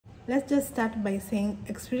Let's just start by saying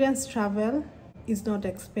experience travel is not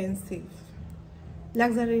expensive.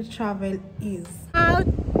 Luxury travel is.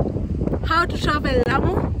 How to travel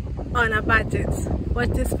Lamu on a budget.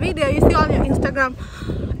 Watch this video. You see all your Instagram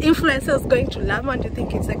influencers going to Lamu and you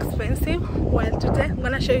think it's expensive. Well, today I'm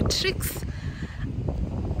gonna show you tricks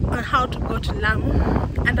on how to go to Lamu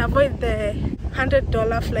and avoid the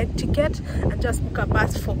 $100 flight ticket and just book a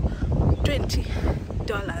bus for $20.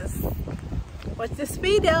 Watch this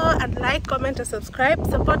video and like, comment and subscribe.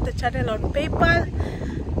 Support the channel on PayPal,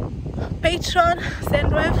 Patreon,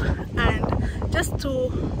 Sendwave, and just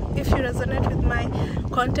to, if you resonate with my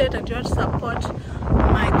content and you want to support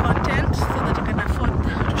my content so that I can afford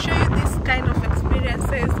to show you this kind of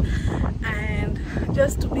experiences and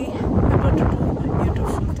just to be able to do YouTube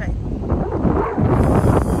full time.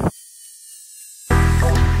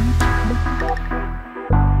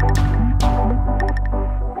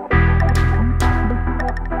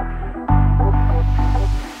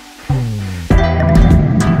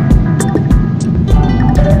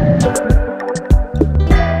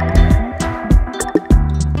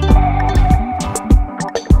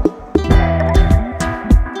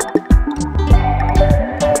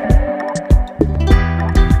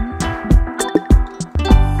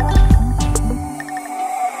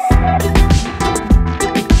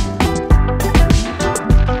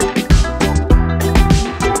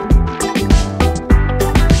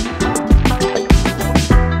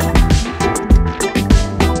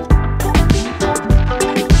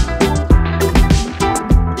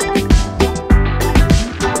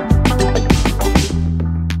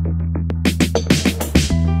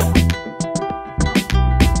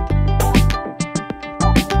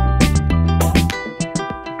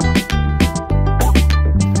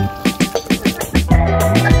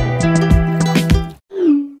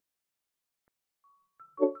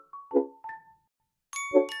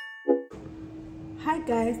 Hi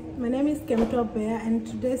guys, my name is Kemunto and in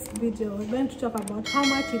today's video we're going to talk about how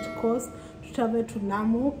much it costs to travel to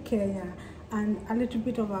Lamu, Kenya, and a little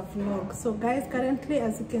bit of a vlog. So guys, currently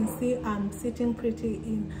as you can see, I'm sitting pretty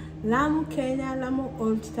in Lamu, Kenya, Lamu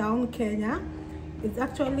Old Town, Kenya. It's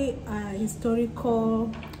actually a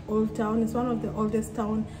historical old town. It's one of the oldest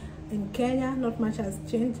towns in Kenya. Not much has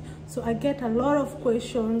changed. So I get a lot of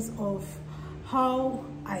questions of how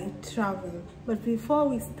I travel. But before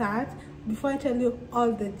we start, before I tell you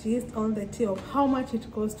all the gist, all the tea of how much it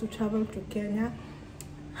costs to travel to Kenya,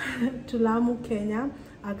 to Lamu, Kenya,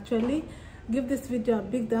 actually, give this video a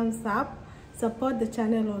big thumbs up. Support the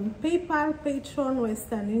channel on PayPal, Patreon,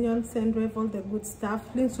 Western Union, Sendwave, all the good stuff.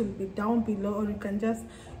 Links will be down below, or you can just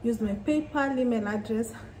use my PayPal email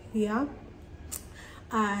address here.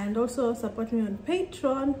 And also support me on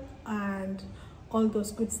Patreon and all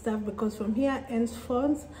those good stuff, because from here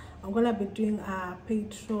henceforth I'm gonna be doing a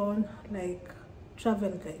Patreon like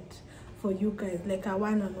travel guide for you guys, like a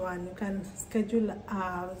one-on-one. You can schedule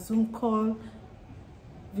a Zoom call,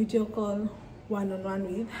 video call, one-on-one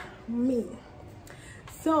with me.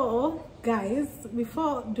 So guys,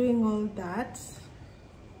 before doing all that,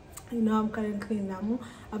 you know, I'm currently in Lamu.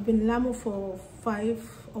 I've been in Lamu for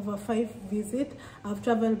over five visits. I've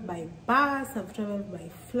traveled by bus, I've traveled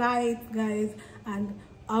by flight, guys, and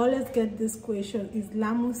I always get this question: is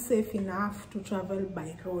Lamu safe enough to travel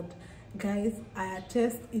by road? Guys, I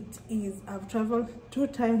attest it is. I've traveled 2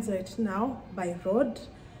 times right now by road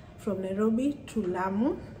from Nairobi to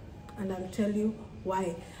Lamu, and I'll tell you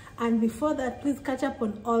why. And before that, please catch up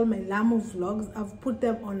on all my Lamu vlogs. I've put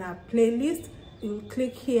them on a playlist. You'll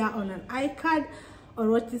click here on an iCard or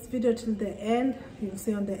watch this video till the end. You'll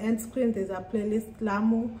see on the end screen there's a playlist,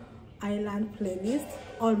 Lamu Island playlist.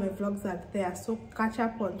 All my vlogs are there, so catch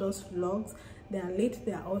up on those vlogs. They are lit,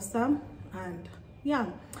 they are awesome, and yeah.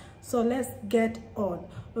 So let's get on.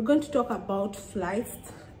 We're going to talk about flights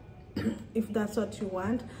if that's what you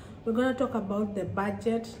want. We're going to talk about the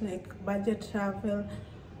budget, like budget travel,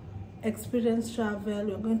 experience travel.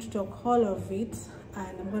 We're going to talk all of it,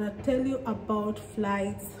 and I'm going to tell you about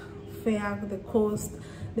flights, fare, the cost,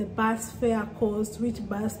 the bus fare cost, which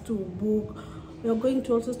bus to book. We're going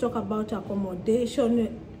to also talk about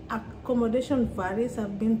accommodation. Accommodation varies.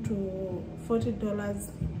 I've been to $40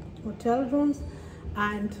 hotel rooms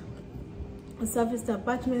and serviced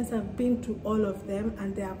apartments. I've been to all of them,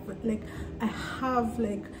 and they are like, I have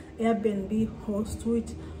like Airbnb hosts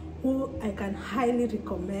who I can highly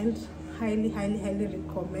recommend. Highly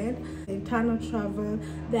recommend. The internal travel,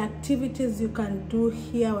 the activities you can do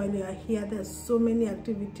here while you are here. There's so many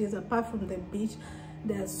activities apart from the beach.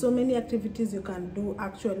 There are so many activities you can do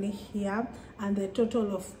actually here, and the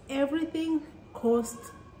total of everything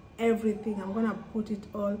costs everything. I'm gonna put it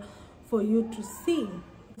all for you to see.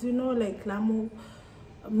 You know, like Lamu,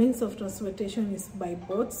 means of transportation is by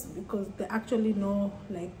boats, because they actually know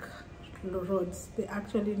like roads, they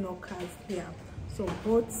actually know cars here, so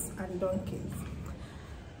boats and donkeys.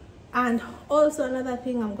 And also another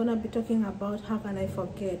thing I'm gonna be talking about, how can I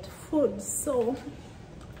forget, food. So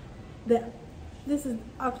this is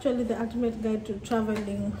actually the ultimate guide to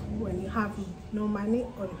traveling when you have no money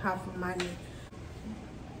or you have money.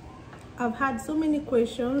 I've had so many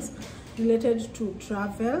questions related to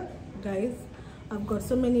travel, guys. I've got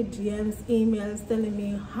so many DMs, emails telling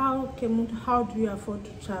me, how do you afford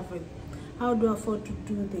to travel? How do I afford to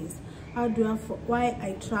do this? Why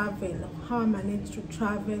I travel? How I manage to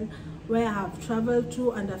travel? Where I have traveled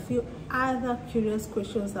to, and a few other curious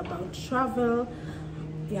questions about travel.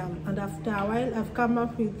 Yeah, and after a while, I've come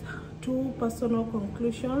up with 2 personal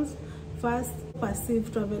conclusions. First,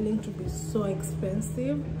 perceive traveling to be so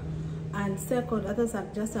expensive, and second, others are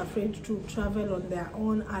just afraid to travel on their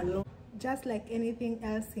own alone. Just like anything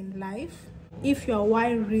else in life, if your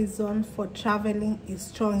why reason for traveling is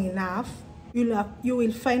strong enough, you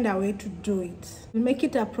will find a way to do it. Make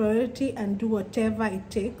it a priority and do whatever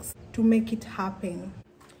it takes to make it happen.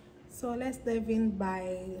 So let's dive in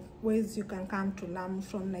by ways you can come to Lamu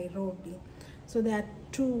from Nairobi. So there are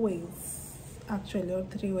 2 ways, actually, or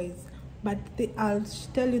 3 ways. But I'll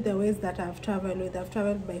tell you the ways that I've traveled with. I've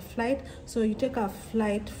traveled by flight. So you take a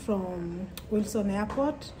flight from Wilson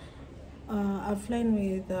Airport. I've flown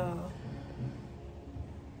with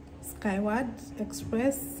Skyward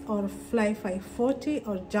Express or Fly 540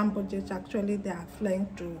 or Jumbo Jet. Actually, they are flying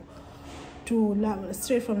to Lamu,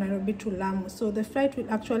 straight from Nairobi to Lamu. So the flight will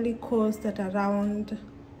actually cost at around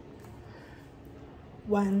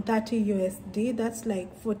 130 USD. That's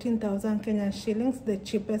like 14,000 Kenyan shillings, the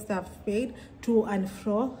cheapest I've paid to and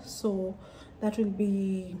fro. So that will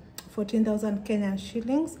be 14,000 Kenyan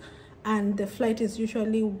shillings, and the flight is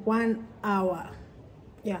usually 1 hour.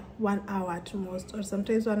 Yeah, 1 hour at most, or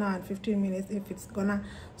sometimes 1 hour and 15 minutes if it's gonna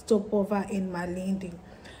stop over in Malindi.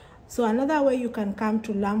 So another way you can come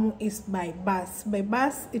to Lamu is by bus. By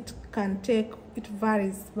bus, it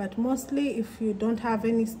varies, but mostly if you don't have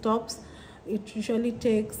any stops, it usually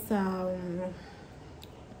takes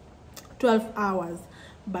 12 hours.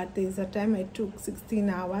 But there's a time I took 16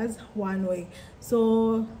 hours one way.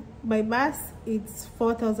 So by bus, it's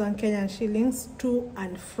 4,000 Kenyan shillings to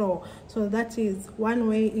and fro. So that is one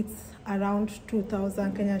way, it's around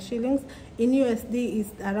 2,000 Kenyan shillings. In USD,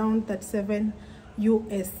 it's around 37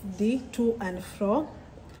 USD to and fro.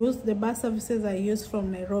 The bus services I used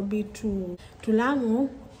from Nairobi to Lamu,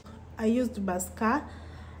 I used bus car,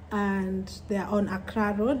 and they're on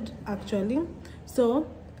Accra Road actually. So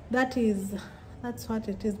that's what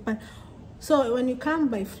it is. But so when you come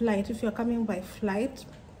by flight, if you're coming by flight,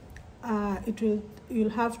 you'll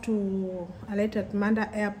have to alight at Manda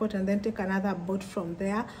Airport and then take another boat from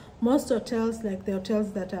there. Most hotels, like the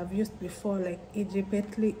hotels that I've used before, like OMG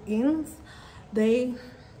Petley inns, they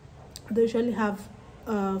usually have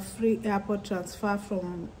free airport transfer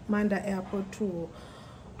from Manda Airport to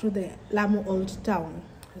the Lamu Old Town.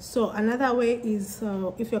 So another way is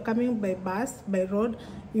if you're coming by bus, by road,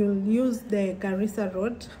 you'll use the Garissa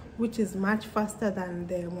Road, which is much faster than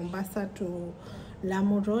the Mombasa to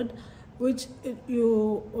Lamu Road, which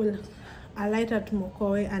you will alight at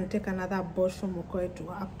Mokowe and take another boat from Mokowe to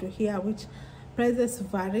up to here, which prices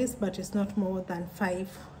varies, but it's not more than 5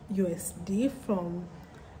 USD from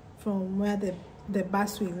where the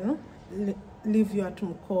bus will leave you at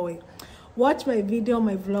Mokowe. Watch my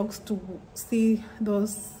vlogs to see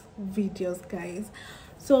those videos, guys.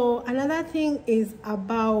 So another thing is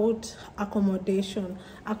about accommodation.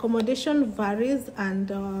 Accommodation varies,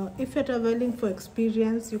 and if you're traveling for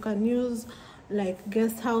experience, you can use like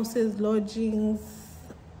guest houses, lodgings.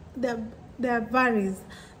 There varies.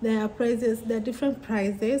 There are prices, there are different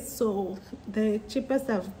prices. So the cheapest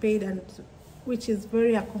I've paid, and which is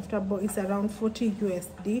very comfortable, is around 40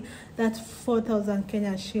 USD. That's 4,000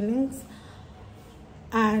 Kenyan shillings.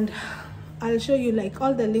 And I'll show you, like,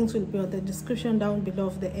 all the links will be on the description down below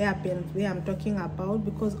of the Airbnb I'm talking about,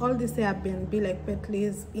 because all this Airbnb, like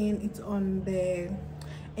Petley's Inn, it's on the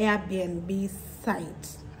Airbnb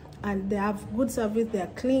site, and they have good service,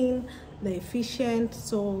 they're clean, they're efficient.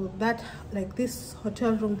 So that, like this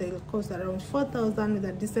hotel room, they'll cost around 4,000 with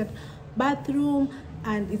a decent bathroom,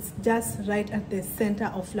 and it's just right at the center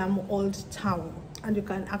of Lamu Old Town, and you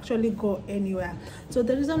can actually go anywhere. So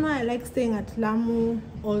the reason why I like staying at Lamu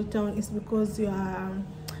Old Town is because you are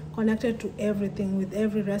connected to everything, with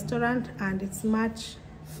every restaurant, and it's much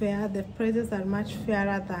fair. The prices are much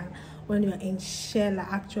fairer than when you're in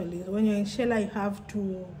Shela. Actually, when you're in Shela, you have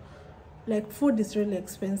to like food is really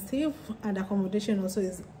expensive, and accommodation also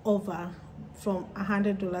is over from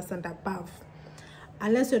 $100 and above.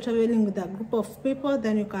 Unless you're traveling with a group of people,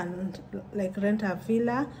 then you can like rent a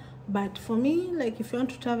villa. But for me, like if you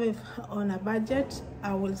want to travel on a budget,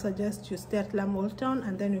 I will suggest you stay at Lamu Old Town,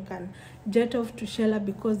 and then you can jet off to Shela,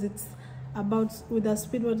 because it's about, with a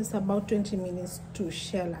speedboat, it's about 20 minutes to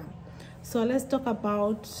Shela. So let's talk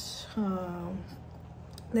about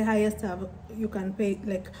the highest you can pay.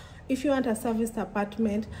 Like if you want a serviced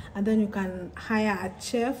apartment, and then you can hire a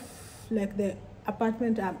chef, like the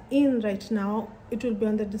apartment I'm in right now, it will be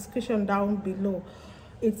on the description down below.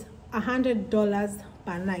 It's $100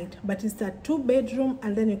 per night, but it's a 2-bedroom,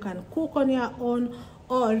 and then you can cook on your own,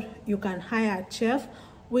 or you can hire a chef.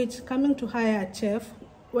 Which, coming to hire a chef,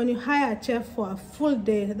 when you hire a chef for a full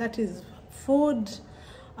day, that is food,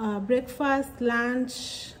 breakfast,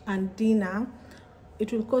 lunch and dinner,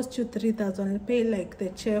 it will cost you $3,000. You pay like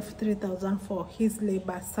the chef $3,000 for his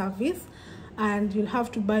labor service, and you'll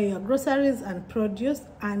have to buy your groceries and produce.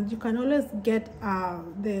 And you can always get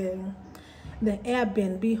the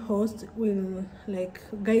Airbnb host will like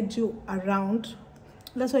guide you around.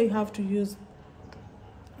 That's why you have to use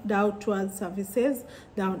Down Tours services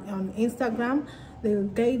down on Instagram. They'll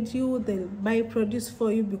guide you, they'll buy produce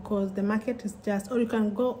for you, because the market is just, or you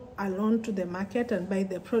can go alone to the market and buy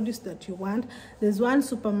the produce that you want. There's one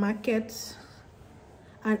supermarket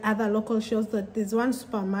and other local shows, that there's one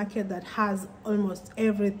supermarket that has almost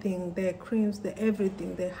everything, the creams, the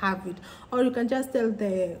everything, they have it. Or you can just tell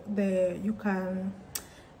you can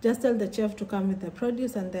just tell the chef to come with the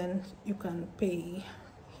produce, and then you can pay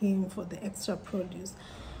him for the extra produce.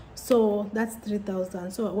 So that's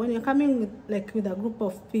 $3,000. So when you're coming with a group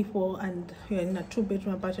of people and you're in a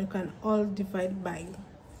 2-bedroom apartment, you can all divide by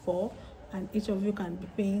 4, and each of you can be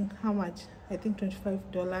paying how much? I think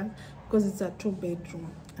 $25, because it's a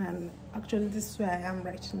 2-bedroom. And actually this is where I am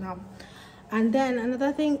right now. And then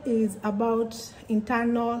another thing is about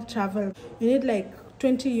internal travel. You need like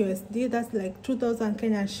 20 USD, that's like 2,000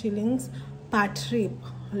 Kenyan shillings per trip,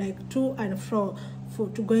 like to and fro.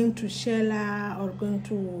 To going to Shela or going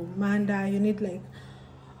to Manda, you need like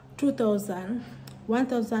 2,000,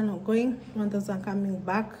 1,000 going, 1,000 coming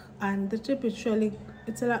back. And the trip usually,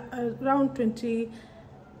 it's around 10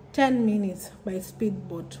 minutes by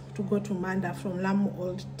speedboat to go to Manda from Lamu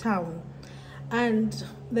Old Town. And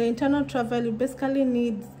the internal travel, you basically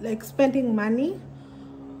need like spending money.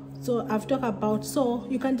 So I've talked about, so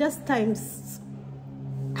you can just time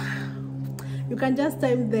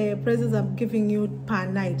the prices I'm giving you per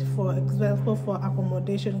night. For example, for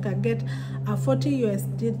accommodation, you can get a 40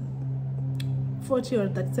 USD, 40 or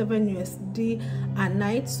 37 USD a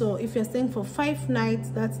night. So if you're staying for 5 nights,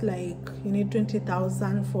 that's like you need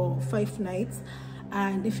 20,000 for 5 nights.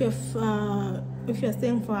 And if you're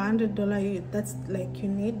staying for $100, that's like you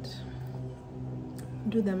need,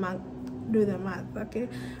 do the math, okay?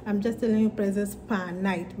 I'm just telling you prices per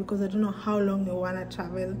night, because I don't know how long you want to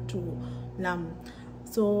travel to Lamu.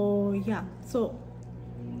 So yeah, so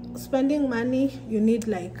spending money, you need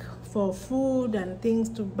like for food and things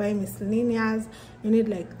to buy miscellaneous, you need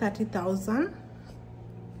like 30,000.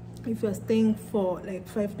 If you're staying for like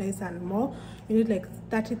 5 days and more, you need like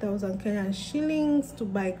 30,000 Kenyan shillings to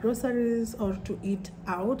buy groceries or to eat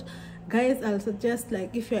out. Guys, I'll suggest,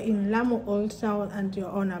 like if you're in Lamu Old Town and you're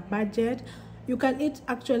on a budget, you can eat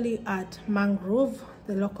actually at Mangrove,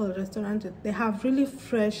 the local restaurant. They have really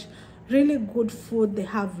fresh, really good food. They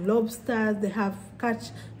have lobsters, they have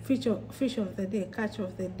fish of the day, catch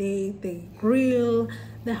of the day, they grill.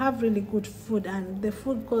 They have really good food, and the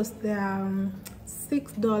food costs $6.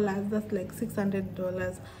 That's like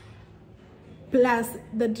 $600 plus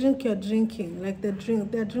the drink you're drinking. Like their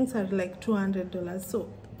drinks are like $200, so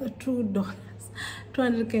 $2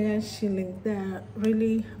 200 Kenyan shillings. They are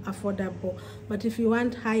really affordable. But if you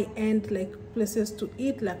want high-end like places to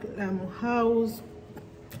eat, like House,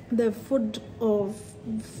 the food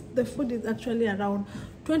is actually around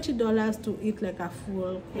 $20 to eat like a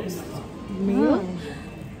full course meal.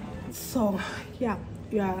 So yeah,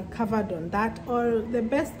 you are covered on that. Or the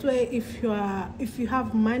best way, if you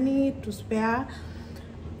have money to spare,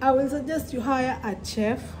 I will suggest you hire a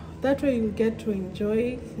chef. That way you'll get to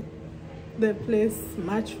enjoy the place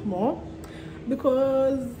much more,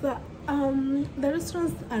 because the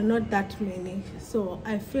restaurants are not that many. So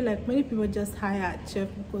I feel like many people just hire a chef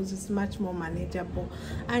because it's much more manageable.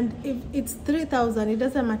 And if it's 3,000, it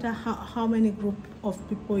doesn't matter how many group of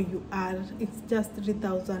people you are, it's just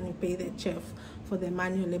 3,000. You pay the chef for the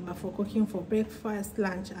manual labor, for cooking, for breakfast,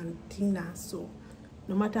 lunch and dinner. So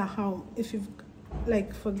no matter how, if you've,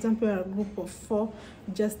 like for example, you're a group of 4,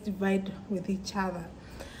 just divide with each other.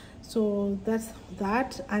 So that's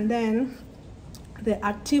that. And then the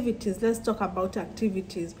activities, let's talk about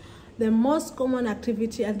activities. The most common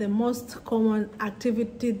activity and the most common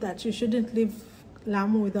activity that you shouldn't leave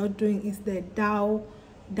Lamu without doing is the Dao.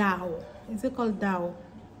 Is it called Dao?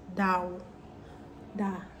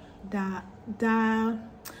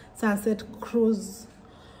 Sunset cruise.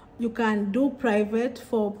 You can do private.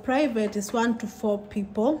 For private is 1 to 4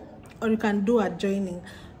 people, or you can do adjoining,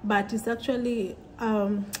 but it's actually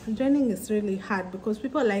adjoining is really hard because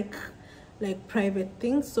people like private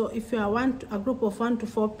things. So if you are a group of 1 to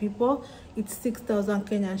 4 people, it's 6,000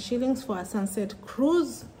 Kenyan shillings for a sunset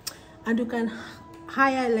cruise. And you can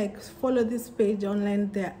hire, follow this page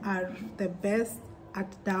online. They are the best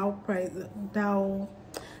at Dao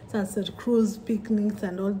sunset cruise, picnics,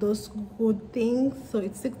 and all those good things. So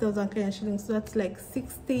it's 6,000 Kenyan shillings, so that's like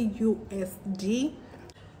 60 USD.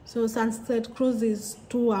 So sunset cruise is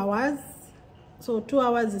 2 hours, so 2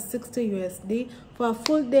 hours is 60 USD. For a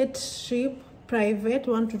full day trip, private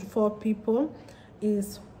 1 to 4 people,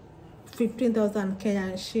 is 15,000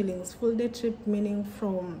 Kenyan shillings. Full day trip meaning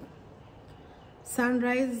from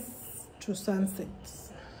sunrise to sunset.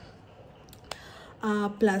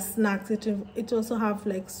 Plus snacks. It also have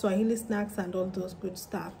like Swahili snacks and all those good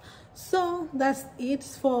stuff. So that's it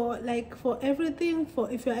for everything.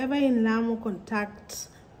 For if you're ever in Lamu, contact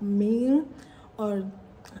me, or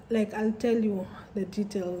I'll tell you the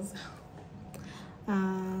details.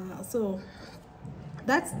 So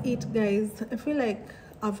that's it, guys. I feel like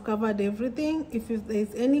I've covered everything. If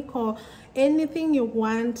there's anything you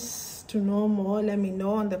want to know more, let me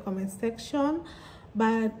know in the comment section.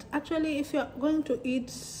 But actually, if you're going to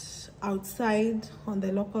eat outside on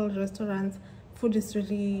the local restaurants, food is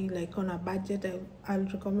really on a budget. I'll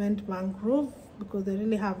recommend Mangrove because they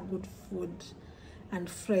really have good food and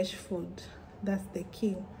fresh food. That's the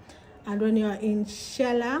key. And when you're in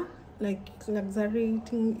Shella, luxury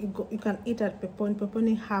eating, you can eat at Peponi.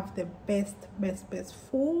 Peponi have the best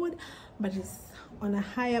food, but it's on a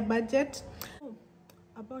higher budget.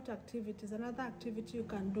 About activities, another activity you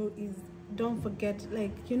can do is, don't forget,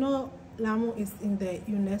 Lamu is in the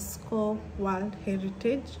UNESCO World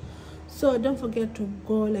Heritage, so don't forget to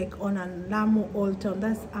go on a Lamu Old Town.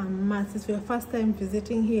 That's a must. If you're first time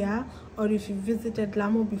visiting here, or if you visited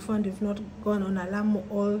Lamu before and you've not gone on a Lamu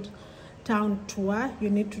Old Town tour,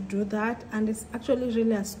 you need to do that. And it's actually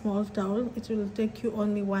really a small town. It will take you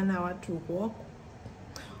only 1 hour to walk.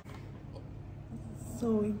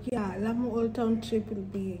 So yeah, Lamu Old Town trip will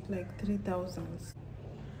be 3,000.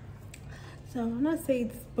 So I'm not saying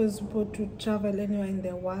it's possible to travel anywhere in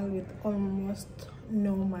the world with almost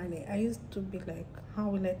no money. I used to be like, how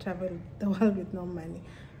will I travel the world with no money?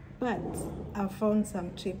 But I found some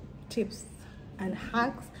tips and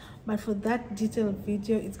hacks. But for that detailed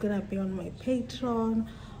video, it's gonna be on my Patreon,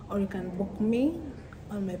 or you can book me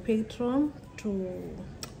on my Patreon to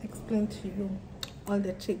explain to you all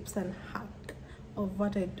the tips and hacks of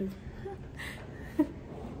what I do.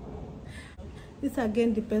 This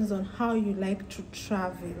again depends on how you like to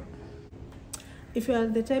travel. If you are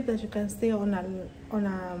the type that you can stay on a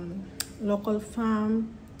local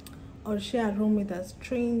farm, or share a room with a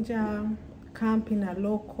stranger, camp in a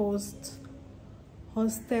low-cost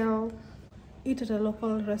hostel, eat at a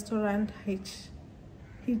local restaurant,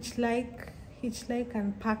 hitchhike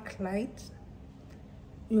and park light,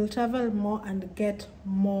 you'll travel more and get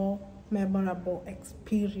more memorable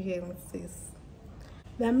experiences.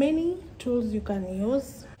 There are many tools you can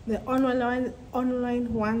use. The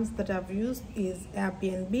online ones that I've used is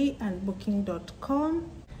Airbnb and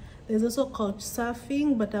booking.com. There's also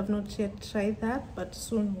Couchsurfing, but I've not yet tried that, but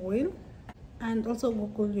soon will. And also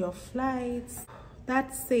Google your flights.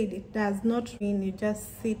 That said, it does not mean you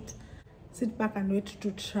just sit back and wait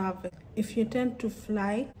to travel. If you intend to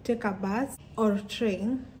fly, take a bus or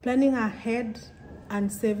train, planning ahead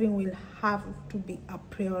and saving will have to be a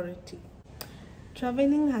priority.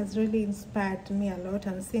 Traveling has really inspired me a lot,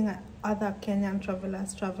 and seeing other Kenyan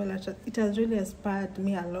travelers travel, it has really inspired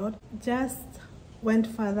me a lot. Just went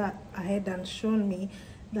further ahead and shown me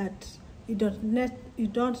that you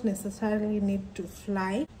don't necessarily need to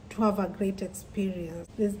fly to have a great experience.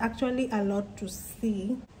 There's actually a lot to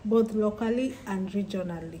see, both locally and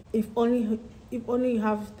regionally, if only you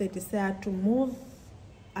have the desire to move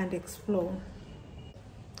and explore.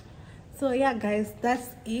 So yeah, guys, that's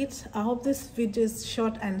it. I hope this video is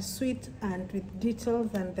short and sweet and with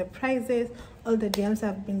details and the prices, all the DMs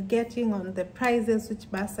I've been getting on the prices,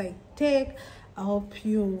 which bus I take. I hope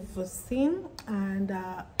you've seen, and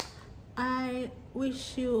I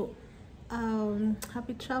wish you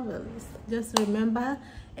happy travels. Just remember,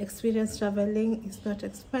 experience traveling is not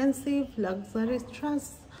expensive. Luxury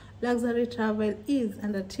luxury travel is,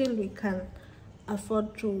 and until we can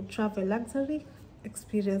afford to travel luxury,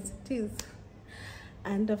 experience it is.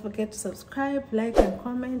 And don't forget to subscribe, like and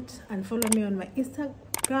comment, and follow me on my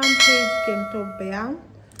Instagram page, Kemunto,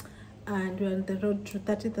 and we're on the road to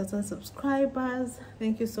 30,000 subscribers.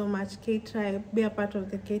 Thank you so much, K-Tribe. Be a part of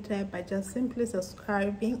the K-Tribe by just simply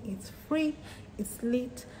subscribing. It's free, it's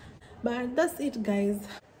lit. But that's it, guys.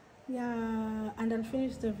 Yeah, and I'll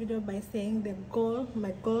finish the video by saying my goal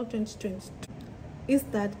 2022 is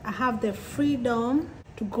that I have the freedom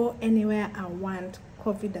to go anywhere I want,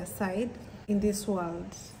 COVID aside, in this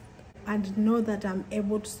world, and know that I'm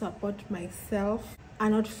able to support myself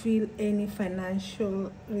and not feel any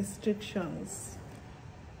financial restrictions.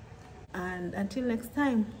 And until next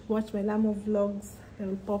time, watch my Lamu vlogs. They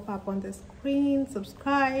will pop up on the screen.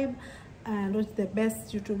 Subscribe and watch the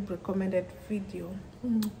best YouTube recommended video.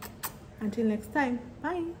 Until next time,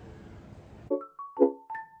 bye.